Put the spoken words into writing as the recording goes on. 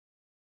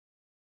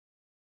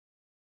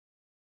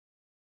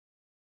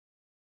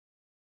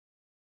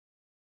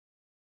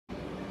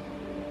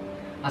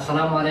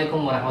السلام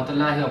علیکم ورحمت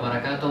الله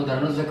وبرکاته.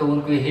 درنو زده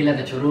کوونکو هیله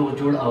ده چې روغ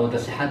جوړ او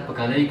د صحت په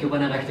کالیو کې به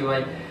نغښتي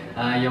وای.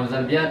 یو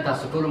ځل بیا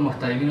تاسو ټولو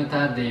محترمینو ته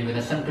د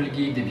یوولسم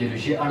ټولګي د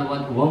بیولوژي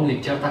اړوند اووم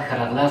لیکچر ته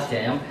خیرالناس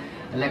یم.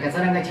 لکه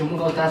څرنګه چې موږ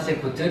او تاسې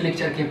په تېر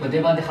لیکچر کې په دې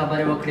باندې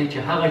خبرې وکړې چې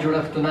هغه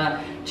جوړښتونه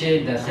چې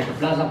د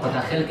سایټوپلازم په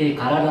داخل کې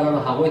قرار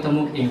لرلو هغوی ته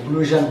موږ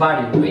انکلوژن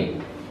باډي وایي.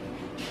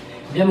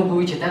 بیا موږ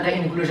وایو چې دغه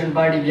انکلوژن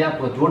باډي بیا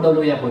په دوو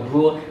ډولو یا په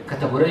دوو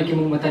کټګوریو کې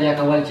موږ مطالعه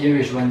کول چې یو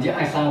یې ژوندي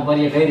اجسام او بل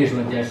یې غیر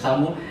ژوندي اجسام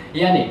وو.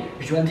 یعنې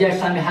ژوندي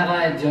اجسام هغه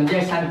ژوندي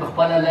اجسام په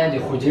خپله د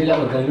حجرې له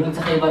ارګانیلونو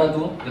څخه عبارت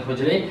وو، د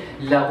حجرې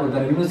له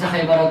ارګانیلونو څخه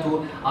عبارت وو،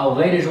 او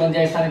غیر ژوندي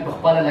اجسام په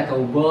خپله لکه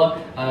اوبه،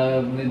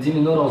 ځینې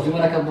نور عضوي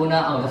مرکبونه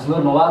او داسې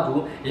نور مواد وو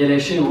یلی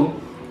شوي وو.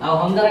 او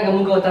همدارنګه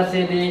موږ او تاسې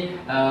د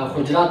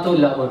حجراتو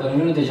له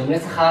ارګانیلونو د جملې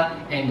څخه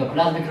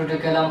اندوپلازمیک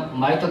ریټیکولم،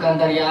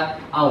 مایتوکاندریا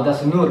او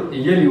داسې نور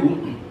یلي وو.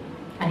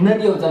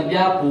 نن یو ځل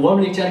بیا په اووم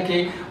لیکچر کې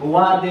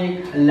وار دی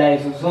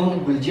لایزوزوم،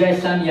 ګلجي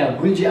اجسام یا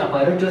ګلجي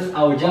اپاریټوس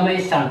او جمع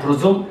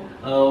سنټروزوم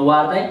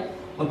وار دی.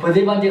 په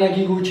دې باندې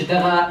غږیږو چې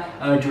دغه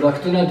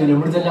جوړښتونه د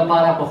لومړي ځل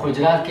لپاره په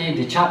حجرات کې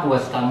د چا په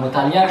واسطه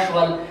مطالعه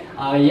شول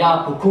یا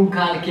په کوم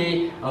کال کې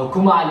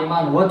کوم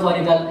عالمان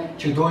وتوانېدل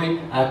چې دوی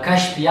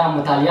کشف یا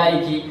مطالعه یې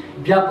کړي.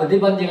 بیا په دې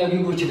باندې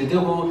غږیږو چې د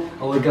دغو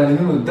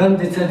ارګانیلونو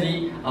دندې څه دي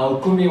او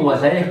کومې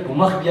وظایف په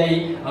مخ بیایي،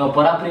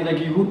 پوره پرې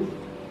غږیږو.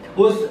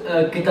 اوس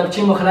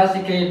کتابچې مو خلاصې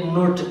کړئ،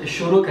 نوټ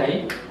شروع کړئ.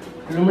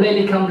 لومړی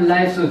لیکم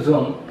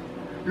لایسوزوم.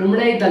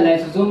 لومړی د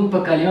لایسوزوم په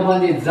کلمه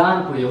باندې ځان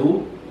پوهوو.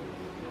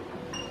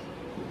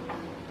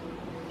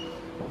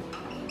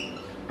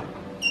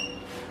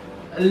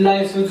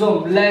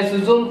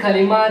 لایسوزوم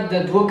کلمه د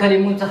دوو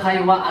کلمو څخه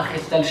یوه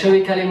اخیستل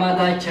شوې کلمه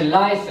ده چې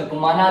لایس په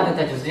معنا د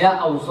تجزیه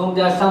او زوم د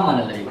اجسام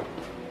معنا لري.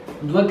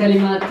 دوه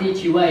کلمات دي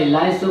چې وایي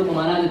لایسو په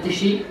معنا د څه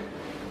شي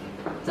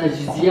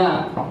تجزیه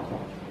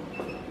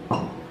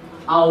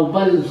او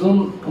بل زوم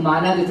په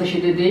معنا د څه شي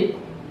د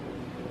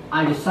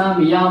اجسام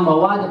یا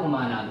مواد په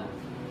معنا ده.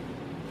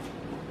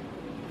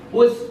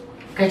 اوس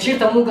که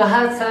چېرته موږ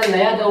هر څه له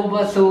یاده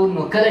وباسو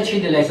نو کله چې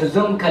د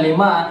لایسوزوم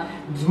کلمه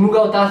موږ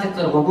او تاسې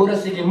تر غوږو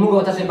رسېږي، موږ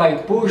او تاسې باید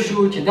پوه شو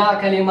چې دا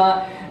کلمه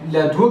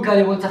له دوو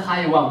کلمو څخه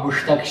یوه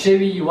مشتق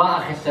شوې، یوه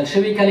اخیستل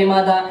شوې کلمه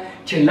ده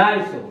چې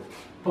لایسو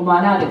په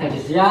معنا د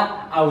تجزیه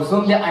او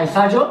زوم د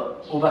انساجو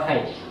وبخئ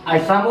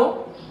اجسامو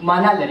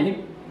معنا لري.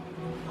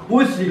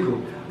 اوس لیکو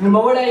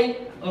نوموړی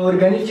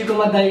ارګانیل چې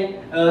کومه دی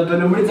د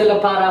لومړي ځل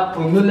لپاره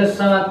په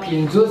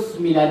 1950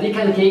 میلادي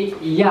کال کې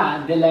یا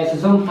د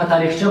لایسوزوم په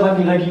تاریخچه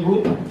باندې غږیږو.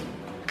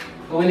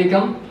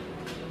 ولیکم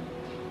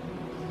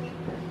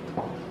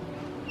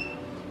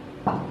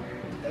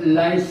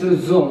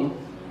لایسوزوم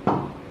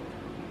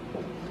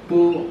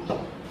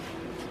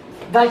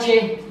دا چې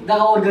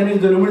دغه ارګانیل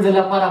د لومړي ځل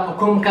لپاره په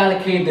کوم کال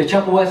کې د چا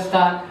په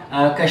واسطه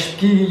کشف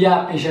کېږي یا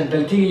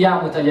پېژندل کېږي یا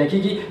مطالعه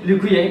کېږي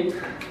لیکو یې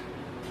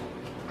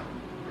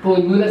په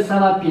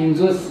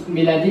 1950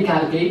 میلادي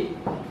کال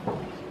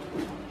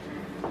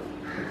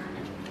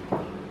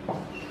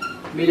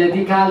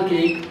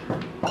کې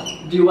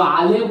د یوه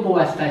عالم په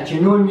واسطه چې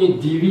نوم یې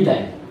دیوي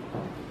دی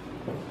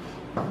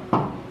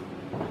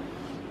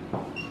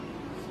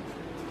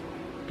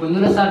په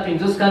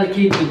 1950 کال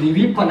کې د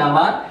دیوي په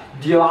نامه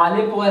د یو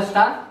عالم په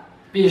واسطه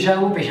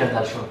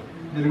وپېژندل شو.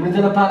 د لومړي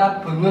ځل لپاره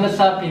په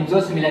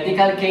 1950 میلادي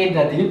کال کې د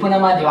دیوي په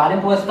نامه د یو عالم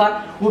په واسطه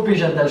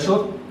وپېژندل شو.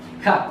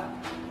 ښه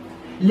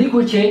لیکو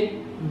چې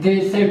د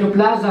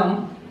سایټوپلازم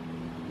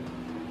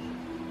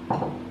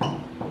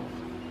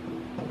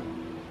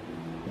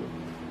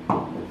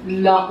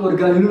له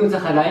ارګانیلونو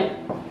څخه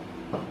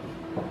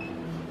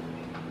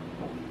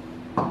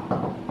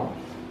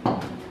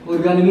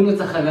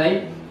دی.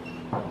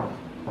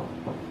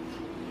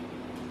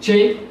 چې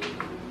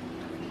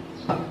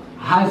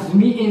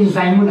هضمي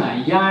انزایمونه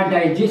یا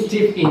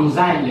ډایجسټیو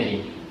انزایم لري.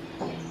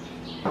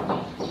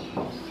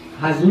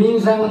 هضمي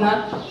انزایمونه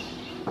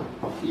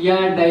یا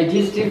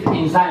ډایجسټیو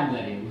انزایم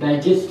لري.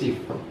 ډایجسټیو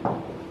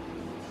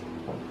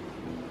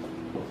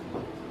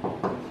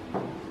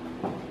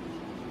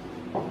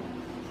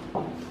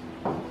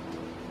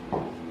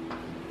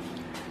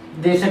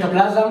د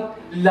سایټوپلازم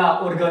له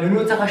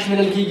ارګانیلونو څخه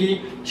شمیرل کېږي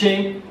چې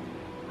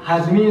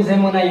هضمي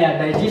انزایمونه یا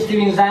ډایجسټیو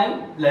انزایم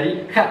لري.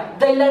 ښه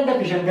دا یې لنډه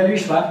پېژندګلوي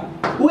شوه.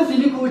 اوس یې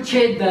لیکو چې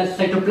د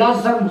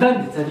سایټوپلازم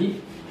دندې څه دي.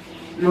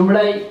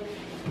 لومړی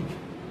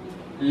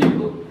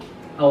لیکو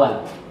اول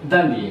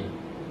دندې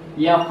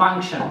یا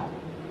فانکشن.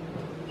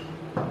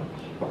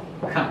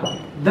 ښه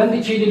دندې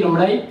چې دي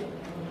لومړی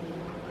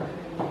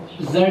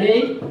زړې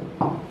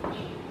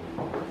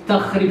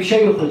تخریب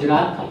شوي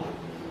حجرات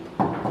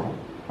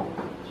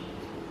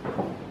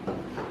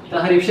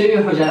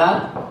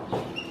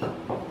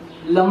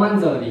له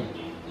منځه وړي.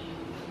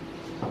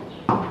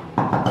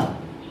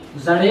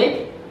 زړې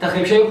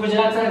تخریب شوي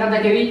حجرات څرګنده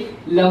کوي،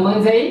 له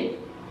منځه یې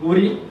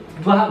وړي.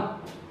 دوهم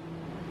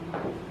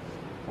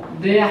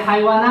د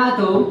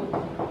حیواناتو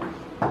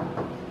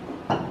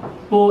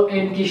په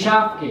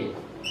انکشاف کې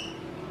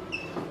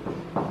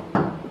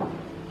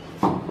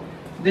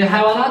د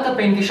حیواناتو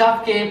په انکشاف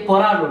کې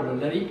پوره رول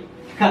لري.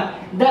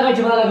 دغه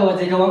جمله لږه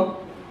وضع کوم.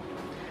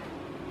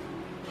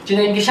 چې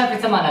د انکشاف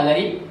څه معنا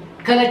لري؟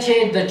 کله چې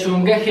د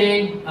چونګښې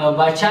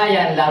بچا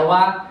یا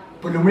لاروا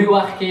په لومړي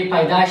وخت کې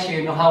پیدا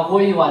شي نو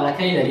هغوی یوه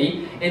لکۍ لري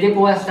د دې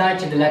په واسطه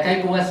چې د لکۍ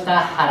په واسطه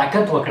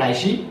حرکت وکړای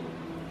شي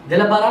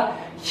د لپاره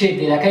چې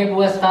د لکۍ په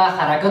واسطه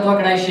حرکت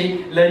وکړای شي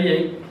لري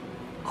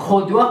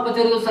خو د وخت په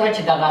تېرېدو سره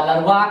چې دغه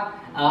لاروا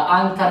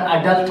ان تر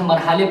اډلټ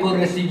مرحلې پورې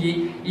رسیږي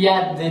یا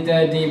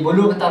د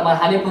بلوغ تر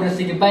مرحلې پورې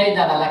رسیږي باید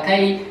دغه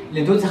لکۍ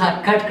له دوی څخه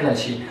کټ کړل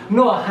شي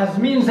نو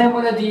هضمي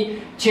انزایمونه دي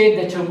چې د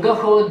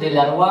چونګښو د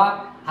لاروا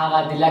هغه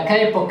د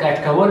لکۍ په کټ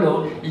کولو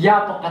یا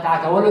په قطع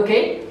کولو کې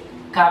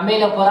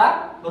کامله پوره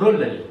رول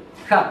لري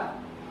ښه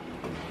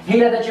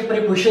هیله ده چې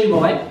پرې پوه شوي به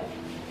وای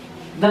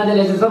دا د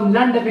لیسوزوم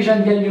لنډه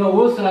پېژندګلوي وه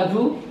اوس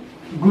راځو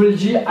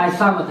ګلجي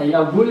اجسامو ته یا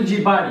ګلجي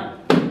باډي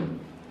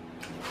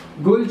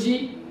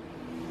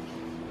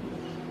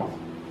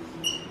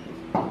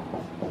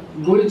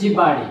ګلجي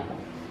باډي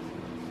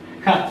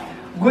ښه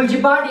ګلجي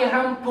باډي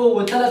هم په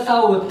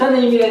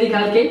 1898 میلادي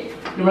کال کې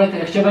لومړی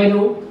تاریخچه باید و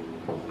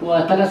په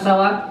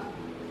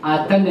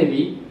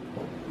 1898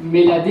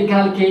 میلادي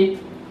کال کې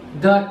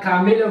د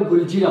کاملو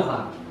ګلجي لخوا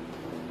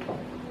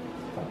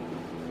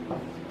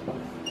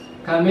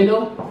کاملو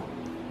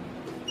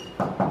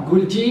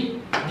ګلجي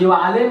د یو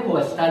عالم په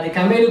واسطه د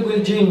کاملو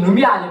ګلجي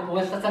نومي عالم په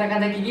واسطه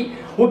څرګنده کېږي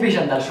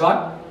وپېژندل شوه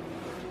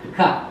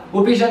ښه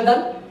وپېژندل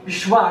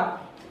شوه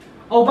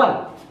او بل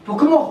په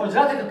کومو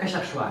حجراتو کې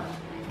کشف شوه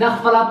دا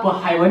خپله په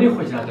حیواني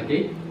حجراتو کې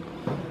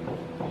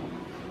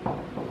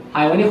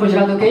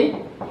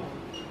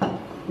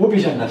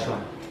وپېژندل شوه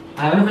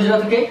حیواني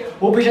حجراتو کې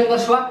وپېژندل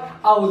شوه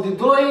او د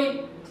دوی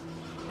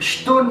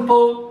شتون په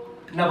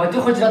نباتي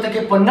حجراتو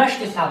کې په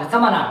نشت سره څه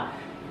معنا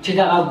چې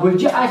دغه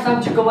ګلجي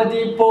اجسام چې کومه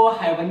دي په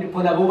حیواني په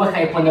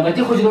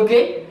نباتي حجرو کې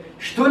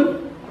شتون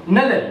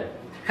نه لري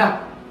ښه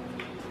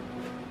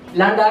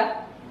لنډه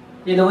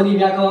یادونې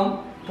بیا کوم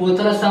په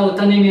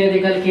 1898 میلادي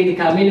کال کې د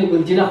کاملو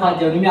ګلجي لخوا د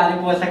یو نومي عالم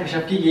په واسطه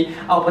کشف کېږي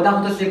او په دغه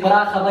داسې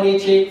پراخ خبرې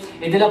چې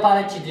د دې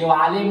لپاره چې د یو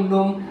عالم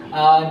نوم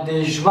د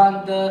ژوند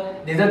د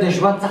ده د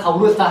ژوند څخه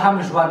وروسته هم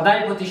ژوندی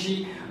پاتې شي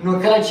نو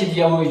کله چې د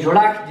یو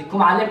جوړښت د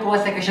کوم عالم په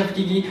واسطه کشف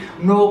کېږي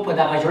نو په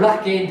دغه جوړښت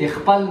کې د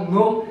خپل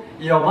نوم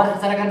یو برخه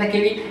څرګنده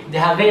کوي د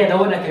هغې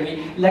یادونه کوي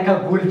لکه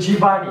ګلجي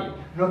باډي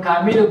نو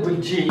کاملو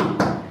ګلجي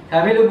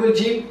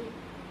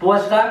په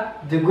واسطه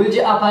د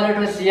ګلجي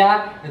اپاریټس یا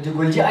د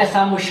ګلجي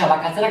اجسامو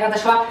شبکه څرګنده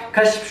شوه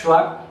کشف شوه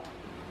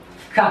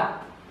ښه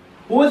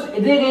اوس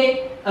دغې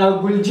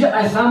ګلجي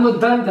اجسامو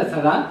دنده څه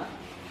ده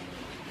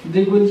د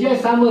ګلجي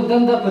اجسامو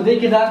دنده په دې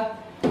کې ده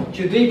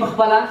چې دوی په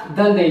خپله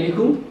دنده یې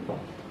لیکو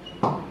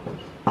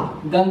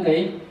دنده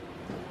یې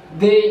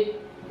د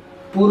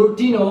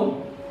پروټینو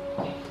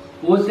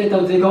اوس یې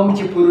توضیح کوم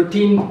چې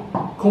پروټین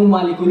کوم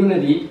مالیکولونه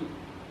دي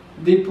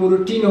د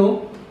پروټینو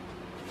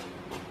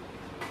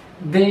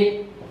د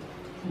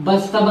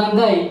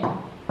بسته‌بندۍ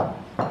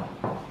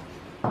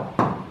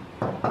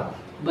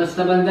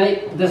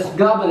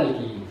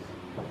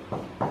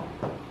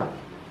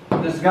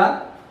دستګاه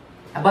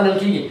بلل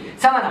کېږي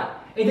څه معنا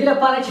د دې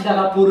لپاره چې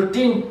دغه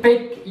پروټین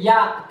پیک یا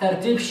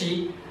ترتیب شي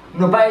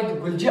نو باید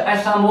ګلجي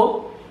اجسامو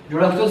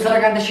جوړښتونه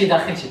څرګنده شي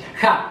داخل شي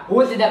ښه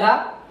اوس یې دغه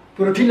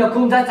پروټین له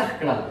کوم ځای څخه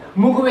کړل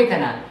موږ ووایو که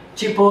نه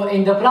چې په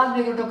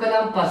اندوپلازمیک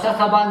ریټیکولم په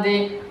سطحه باندې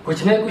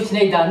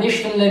کوچنی دانې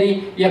شتون لري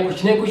یا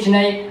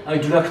کوچنی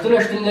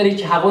جوړښتونه شتون لري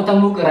چې هغو ته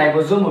موږ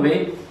رایبوزوم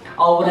ووایو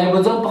او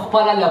رایبوزوم په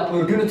خپله له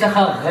پروټینو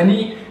څخه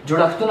غني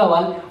جوړښتونه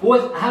ول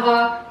اوس هغه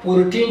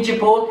پروټین چې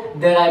په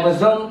د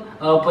رایبوزوم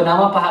په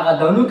نامه په هغه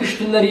دانو کې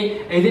شتون لري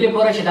د دې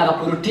لپاره چې دغه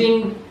پروټین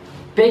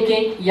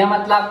پیکینګ یا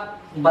مطلب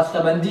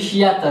بسته‌بندي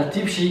شي یا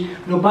ترتیب شي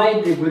نو باید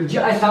د ګلجي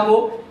اجسامو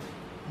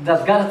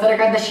دستګاه ته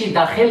څرګنده شي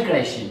داخل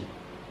کړی شي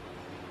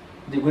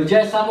د ګلجي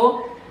اجسامو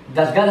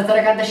دستګاه ته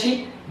څرګنده شي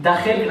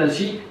داخل کړل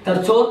شي تر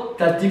څو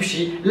ترتیب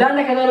شي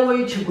لنډه کې دا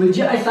وایي چې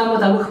ګلجي اجسامو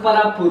ته موږ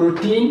خپله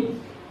پروټین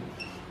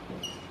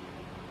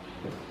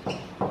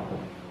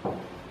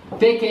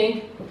پیکینګ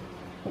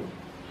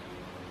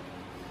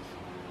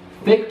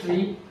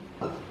فیکټري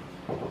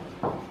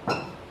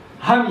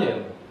هم یو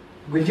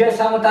ګلجي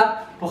اجسامو ته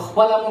په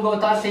خپله موږ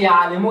او تاسې یا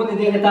عالمون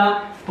دغې ته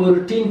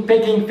پروټین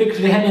پیکینګ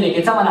فیکټري هم یې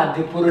لیکي څه معنا د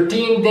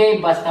پروټین د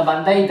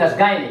بسته‌بندۍ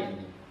دستګاه یې لیکي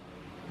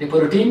د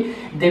پروټین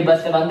د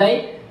بسته‌بندۍ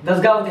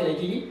دستګاه ورته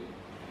لیکي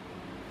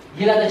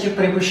هیله ده چې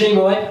پرې پوه شوي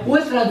به وای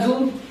اوس راځو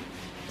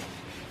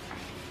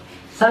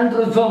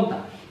سنټروزوم ته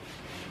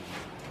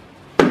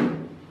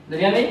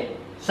دریابې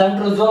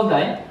سنټروزوم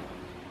دی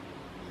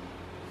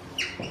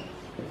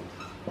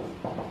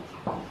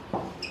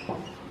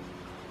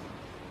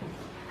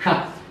ښه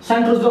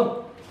سنټروزوم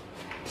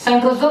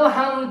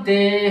هم د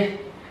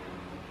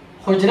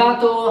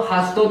حجراتو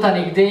هستو ته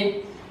نږدې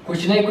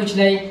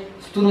کوچنی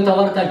ستونو ته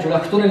ورته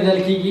جوړښتونه لیدل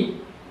کېږي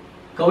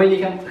که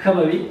ولیکم ښه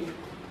به وي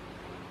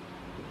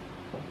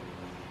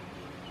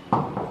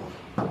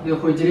د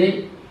حجرې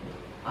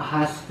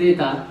هستې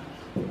ته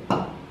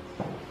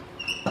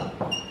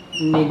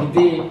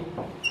نږدې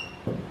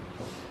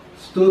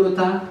ستورو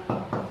ته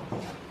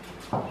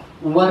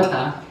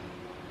ورته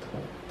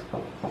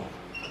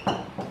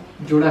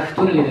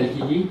جوړښتونه لیدل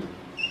کېږي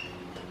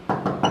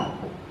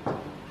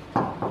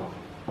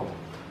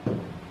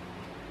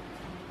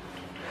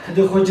د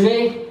حجرې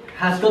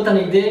هستو ته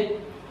نږدې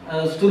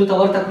ستورو ته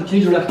ورته کوچني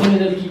جوړښتونه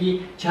لیدل کېږي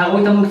چې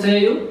هغوی ته موږ څه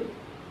وایو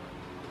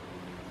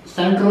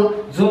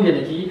سنټروزوم ویل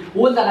کېږي.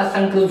 اوس دغه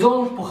سنټروزوم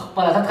په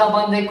خپله سطحه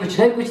باندې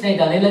کوچنۍ کوچنۍ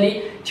دانې لري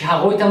چې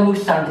هغوی ته موږ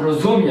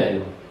سنټروزوم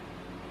وایو.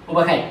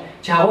 وبخئ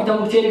چې هغوی ته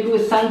موږ څه ویل کېږي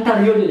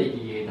سنټریول ویل کېږي.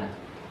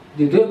 د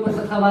دوی په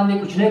سطحه باندې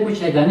کوچنۍ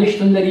کوچنۍ دانې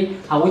شتون لري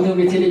هغوی ته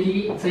موږ څه ویل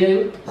کېږي څه وایو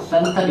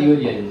سنټریول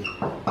وایو.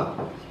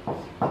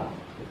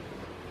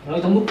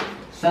 هغوی ته موږ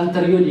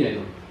سنټریول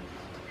وایو.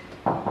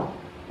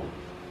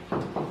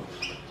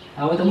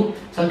 هغوی ته موږ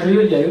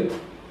سنټریول وایو.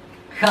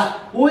 ښه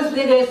اوس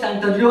دغه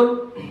سنټریول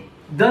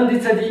دندې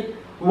څه دي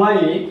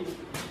وایي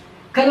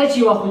کله چې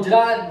یوه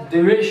حجره د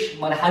ویش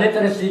مرحلې ته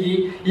رسېږي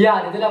یا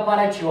د دې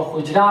لپاره چې یوه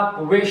حجره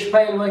په ویش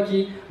پیل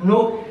وکړي نو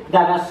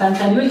دغه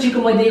سنټریول چې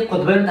کومه دی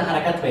قطبینو ته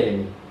حرکت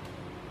پیلوي.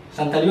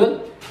 سنټریول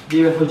د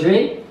یوې حجرې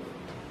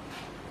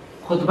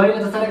قطبینو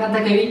ته څه حرکت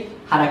کوي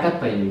حرکت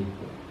پیلوي.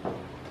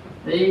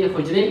 د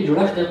حجرې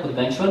جوړښت د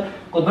قطبین شول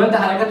قطبینو ته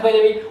حرکت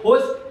پیلوي.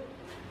 اوس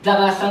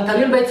دغه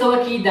سنټریول باید څه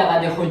وکړي دغه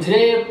د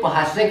حجرې په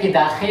هسته کې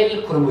داخل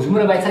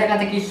کروموزومونه باید څه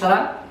حرکت کړي سره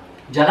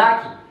جلا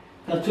کړي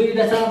تر څو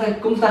د څه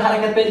کوم څه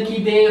حرکت پیل کړي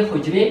د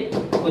حجرې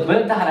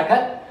قطبینو ته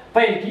حرکت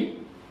پیل کړي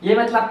یې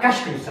مطلب کش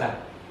کړي سره.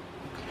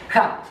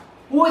 ښه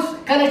اوس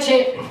کله چې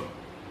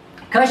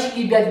کش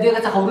کړي بیا د دې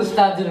څخه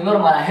وروسته د نور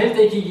مراحل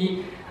طی کېږي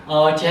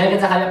چې هغې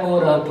څخه بیا په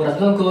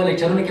راتلونکو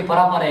لیکچرونو کې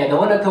پوره پوره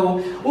یادونه کوو.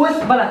 اوس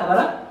بله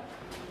خبره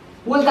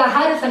اوس دا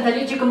هر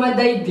سنټریول چې کومه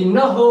دی د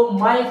 9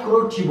 مایکرو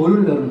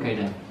ټیبولون لرونکی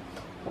دی.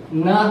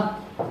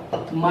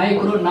 9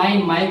 مایکرو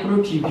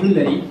ټیبول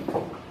لري.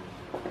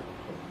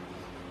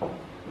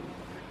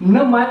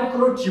 9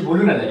 مایکرو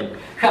ټیبولونه لري.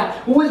 ښه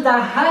اوس دا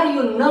هر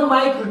یو 9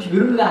 مایکرو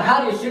ټیبولونه د هر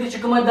یو سیټ چې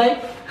کومه دی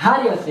هر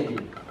یو سیټ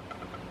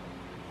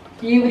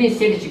ایوری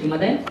سیټ چې کومه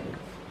دی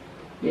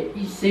یا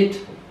ای سیټ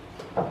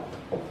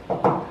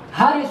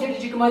هر یو سیټ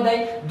چې کومه دی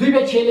دوی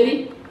بیا چې لري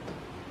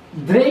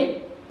 3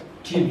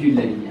 ټیبول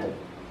لري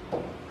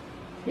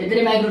یا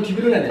 3 مایکرو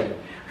ټیبولونه لري.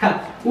 ښه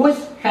اوس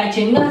ښه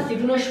چې 9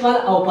 سیټونه شول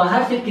او په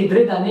هر سیټ کې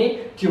 3 دانې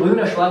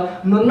ټیبولونه شول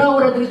نو 9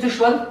 ورځې 3 څه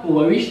شول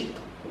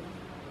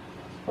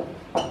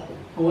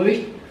 22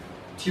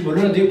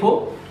 ټیبولونه دوی په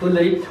ټول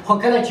لري. خو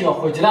کله چې یوه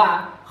حجره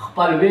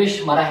خپل ویش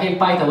مراحل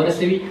پای ته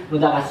ورسوي نو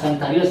دغه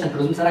سنټریول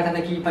سنټروزوم سره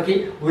کته کېږي پکې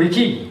ورې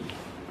کېږي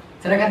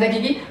سره کته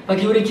کېږي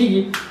پکې ورې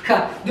کېږي. ښه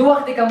د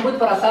وخت د کمبود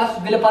پر اساس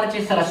دې لپاره چې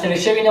سره سوي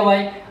شوي نه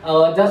وای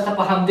درس ته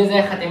په همدې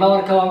ځای خاتمه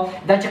ورکوم.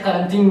 دا چې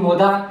قرنطین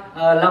موده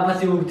لا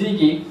پسې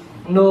اوږدېږي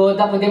نو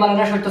دا په دې معنی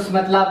نه شول تاسو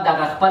مطلب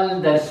دغه خپل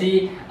درسي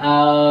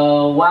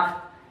وخت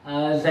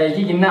ضایع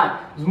کېږي نه.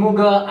 زموږ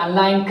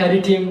انلاین کاري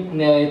ټیم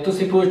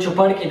تاسو په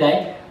چوپړ کې دی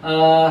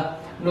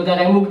نو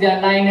دغه موږ د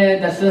انلاین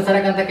درسونه سره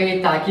کنټکټ کوي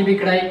تعقیب یې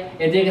کړئ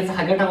د دې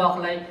څخه ګټه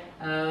واخلئ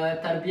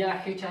تر بیا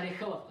ښې چارې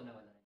ښه وخت